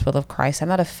the gospel of Christ. I'm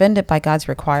not offended by God's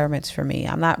requirements for me.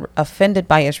 I'm not offended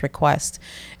by his request.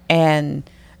 And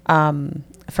 1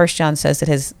 John says that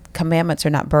his commandments are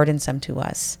not burdensome to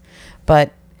us,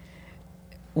 but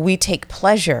we take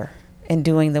pleasure in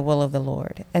doing the will of the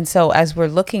Lord. And so as we're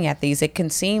looking at these, it can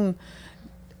seem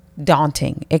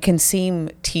daunting. It can seem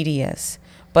tedious,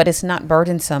 but it's not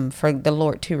burdensome for the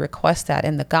Lord to request that.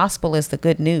 And the gospel is the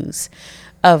good news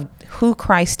of who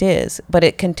Christ is, but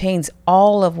it contains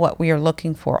all of what we are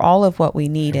looking for, all of what we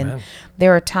need. Amen. And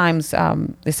there are times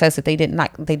it says that they did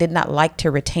not like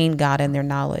to retain God in their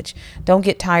knowledge. Don't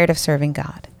get tired of serving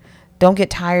God. Don't get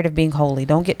tired of being holy.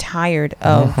 Don't get tired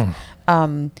of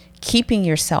keeping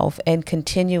yourself and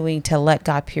continuing to let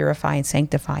God purify and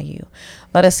sanctify you.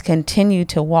 Let us continue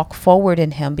to walk forward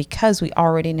in him, because we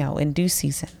already know in due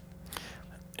season,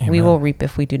 Amen. We will reap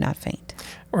if we do not faint.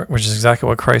 which is exactly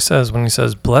what Christ says when he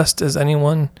says, "Blessed is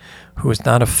anyone who is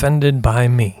not offended by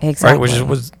me." Exactly. Right, which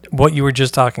was what you were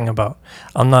just talking about.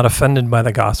 I'm not offended by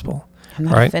the gospel. I'm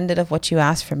not right? offended of what you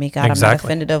asked for me, God. I'm not Exactly.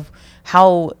 offended of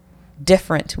how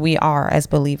different we are as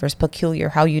believers, peculiar,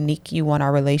 how unique you want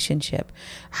our relationship,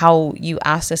 how you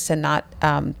ask us to not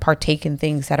partake in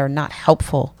things that are not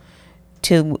helpful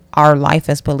to our life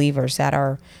as believers, that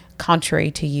are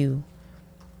contrary to you.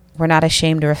 We're not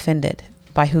ashamed or offended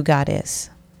by who God is.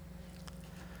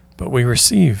 But we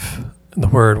receive the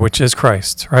word, which is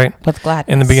Christ, right? With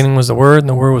gladness. In the beginning was the Word, and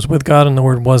the Word was with God, and the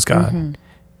Word was God.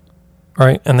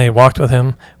 Right? And they walked with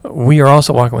him. We are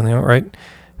also walking with him, right?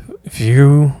 If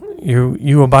you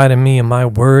abide in me, and my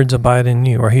words abide in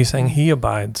you. Or he's saying he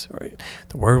abides, right?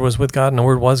 The Word was with God, and the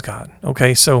Word was God.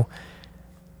 Okay, so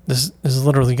this is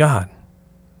literally God.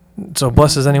 So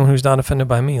blessed is anyone who's not offended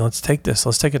by me. Let's take this.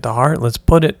 Let's take it to heart. Let's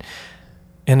put it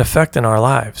in effect in our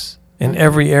lives, in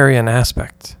every area and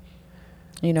aspect.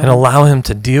 You know, And allow him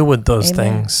to deal with those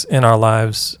Amen. things in our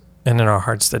lives and in our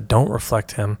hearts that don't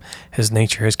reflect him, his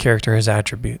nature, his character, his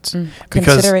attributes.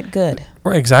 consider it good.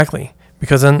 Right, exactly.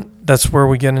 Because then that's where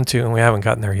we get into, and we haven't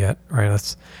gotten there yet, right?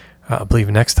 That's, I believe,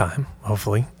 next time,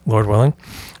 hopefully, Lord willing,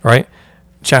 right?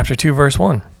 Chapter 2, verse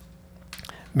 1.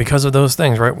 Because of those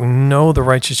things, right? We know the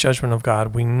righteous judgment of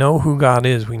God. We know who God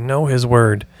is. We know his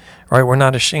word, right? We're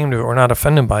not ashamed of it. We're not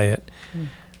offended by it.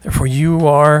 Therefore, you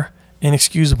are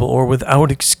inexcusable or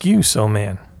without excuse, O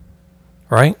man,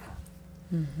 right?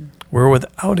 We're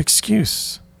without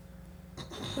excuse.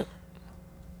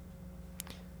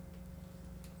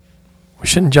 We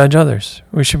shouldn't judge others.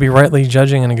 We should be rightly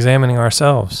judging and examining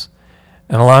ourselves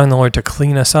and allowing the Lord to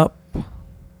clean us up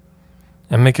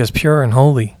and make us pure and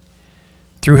holy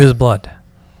through his blood.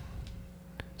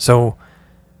 So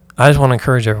I just want to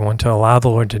encourage everyone to allow the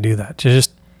Lord to do that, to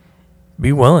just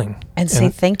be willing. And say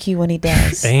thank you when he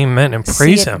does. Amen. And See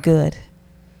praise it him. good.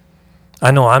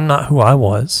 I know I'm not who I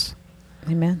was.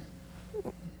 Amen.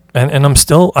 And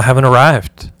I haven't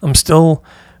arrived. I'm still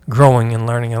growing and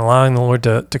learning and allowing the Lord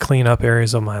to clean up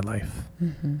areas of my life.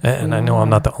 And I know I'm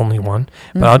not the only one,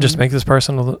 but I'll just make this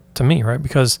personal to me, right?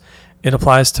 Because it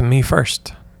applies to me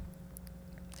first.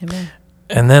 Amen.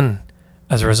 And then,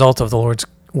 as a result of the Lord's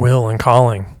will and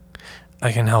calling,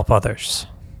 I can help others.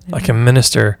 I can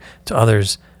minister to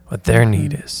others what their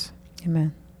need is.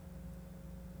 Amen.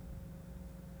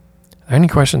 Are there any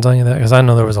questions on you that? Because I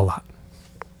know there was a lot.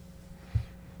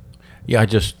 Yeah,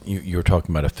 you were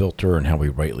talking about a filter and how we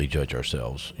rightly judge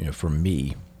ourselves. You know, for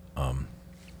me,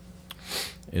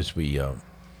 as we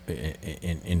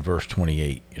in verse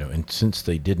 28, you know, and since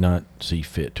they did not see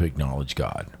fit to acknowledge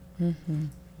God,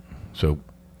 so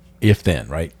if then,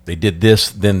 right, they did this,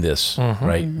 then this,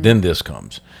 right, then this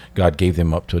comes. God gave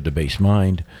them up to a debased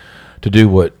mind to do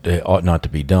what ought not to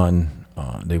be done.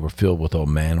 They were filled with all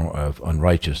manner of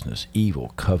unrighteousness,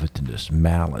 evil, covetousness,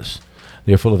 malice.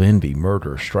 They are full of envy,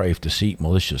 murder, strife, deceit,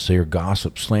 malicious. They are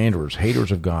gossips, slanderers,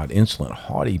 haters of God, insolent,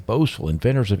 haughty, boastful,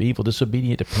 inventors of evil,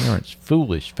 disobedient to parents,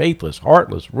 foolish, faithless,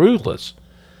 heartless, ruthless.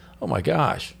 Oh my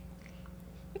gosh!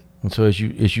 And so as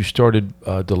you started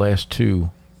the last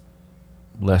two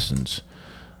lessons,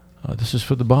 this is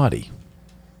for the body.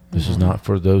 This is not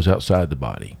for those outside the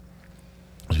body.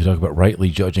 As we talk about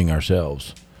rightly judging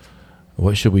ourselves,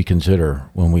 what should we consider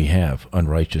when we have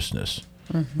unrighteousness,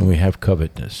 when we have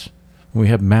covetousness, when we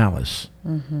have malice?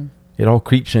 It all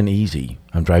creeps in easy.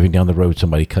 I'm driving down the road,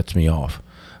 somebody cuts me off.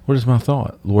 What is my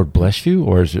thought? Lord bless you?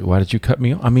 Or is it, why did you cut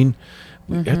me off? I mean,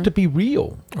 we have to be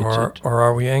real. Or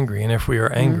are we angry? And if we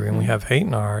are angry and we have hate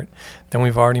in our heart, then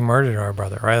we've already murdered our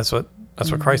brother, right? That's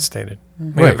what Christ stated.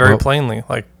 Made it very plainly.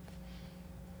 Like,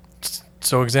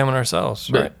 so examine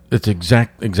ourselves, right? That's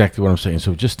exactly what I'm saying.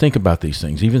 So just think about these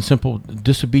things. Even simple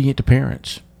disobedient to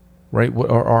parents, right?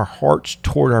 What are our hearts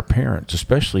toward our parents,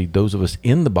 especially those of us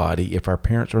in the body, if our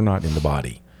parents are not in the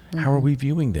body? How are we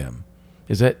viewing them?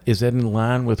 Is that in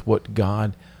line with what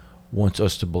God wants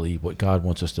us to believe, what God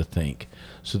wants us to think?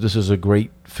 So this is a great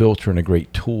filter and a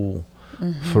great tool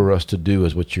for us to do,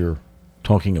 is what you're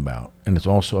talking about. And it's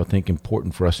also, I think,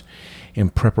 important for us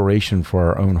in preparation for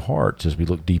our own hearts as we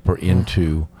look deeper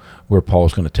into where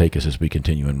Paul's going to take us as we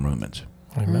continue in Romans.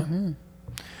 Amen.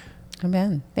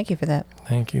 Amen. Thank you for that.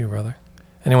 Thank you, brother.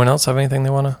 Anyone else have anything they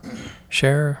want to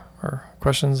share or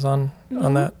questions on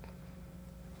that?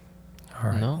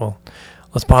 All right. No. Well,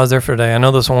 let's pause there for today. I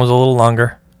know this one was a little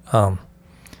longer,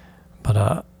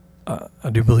 but I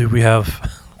do believe we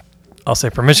have, I'll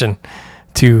say, permission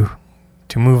to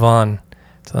move on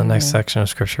to the next section of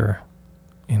Scripture,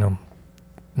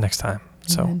 next time.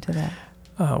 So Amen to that.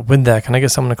 with that, can I get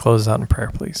someone to close us out in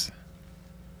prayer, please?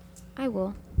 I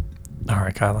will. All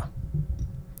right, Kyla.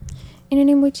 In the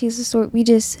name of Jesus, Lord, we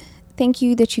just thank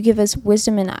you that you give us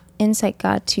wisdom and insight,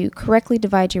 God, to correctly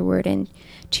divide your word and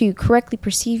to correctly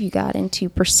perceive you, God, and to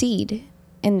proceed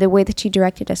in the way that you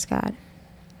directed us, God.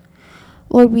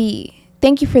 Lord, we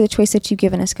thank you for the choice that you've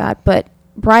given us, God, but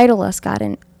bridle us, God,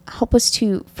 and help us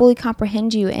to fully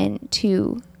comprehend you and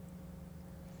to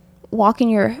walk in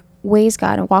your ways,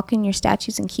 God, and walk in your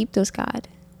statutes and keep those, God.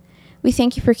 We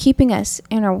thank you for keeping us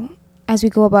as we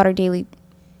go about our daily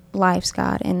lives,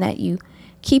 God, and that you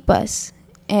keep us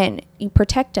and you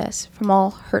protect us from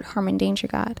all hurt, harm, and danger,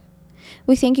 God.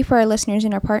 We thank you for our listeners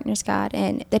and our partners, God,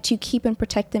 and that you keep and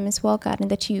protect them as well, God, and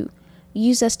that you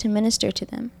use us to minister to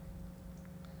them.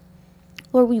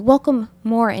 Lord, we welcome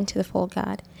more into the fold,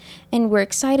 God, and we're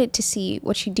excited to see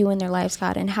what you do in their lives,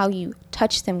 God, and how you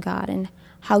touch them, God, and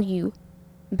how you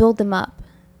build them up.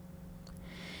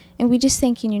 And we just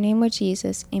thank you in your name of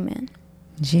Jesus. Amen.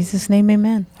 In Jesus' name,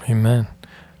 amen. Amen.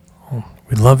 Well,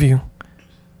 we love you.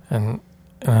 And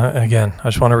again, I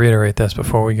just want to reiterate this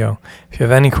before we go. If you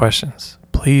have any questions,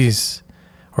 please,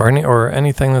 or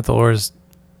anything that the Lord is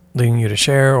leading you to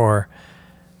share, or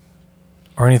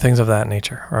any things of that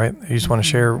nature, all right? You just want to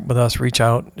share with us, reach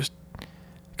out, just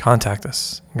contact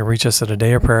us. You can reach us at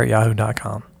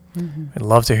adayofprayer@yahoo.com. We'd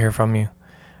love to hear from you.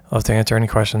 Love to answer any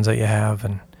questions that you have,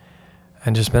 and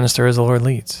just minister as the Lord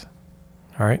leads.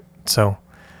 All right? So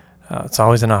it's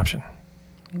always an option.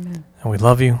 Amen. And we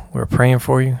love you. We're praying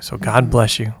for you. So God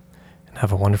bless you, and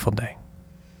have a wonderful day.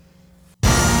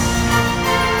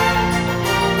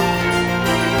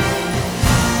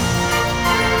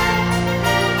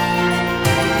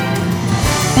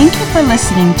 Thank you for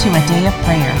listening to A Day of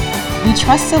Prayer. We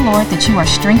trust the Lord that you are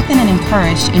strengthened and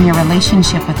encouraged in your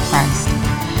relationship with Christ.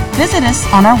 Visit us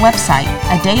on our website,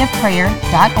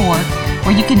 adayofprayer.org,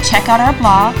 where you can check out our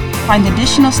blog, find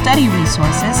additional study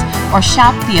resources, or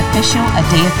shop the official A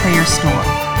Day of Prayer store.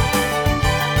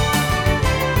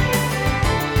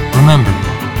 Remember,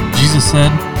 Jesus said,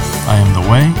 "I am the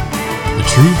way, the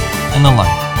truth, and the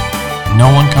life. No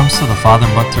one comes to the Father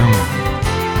but through me."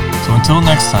 So until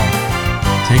next time,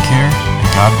 take care and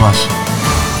God bless you.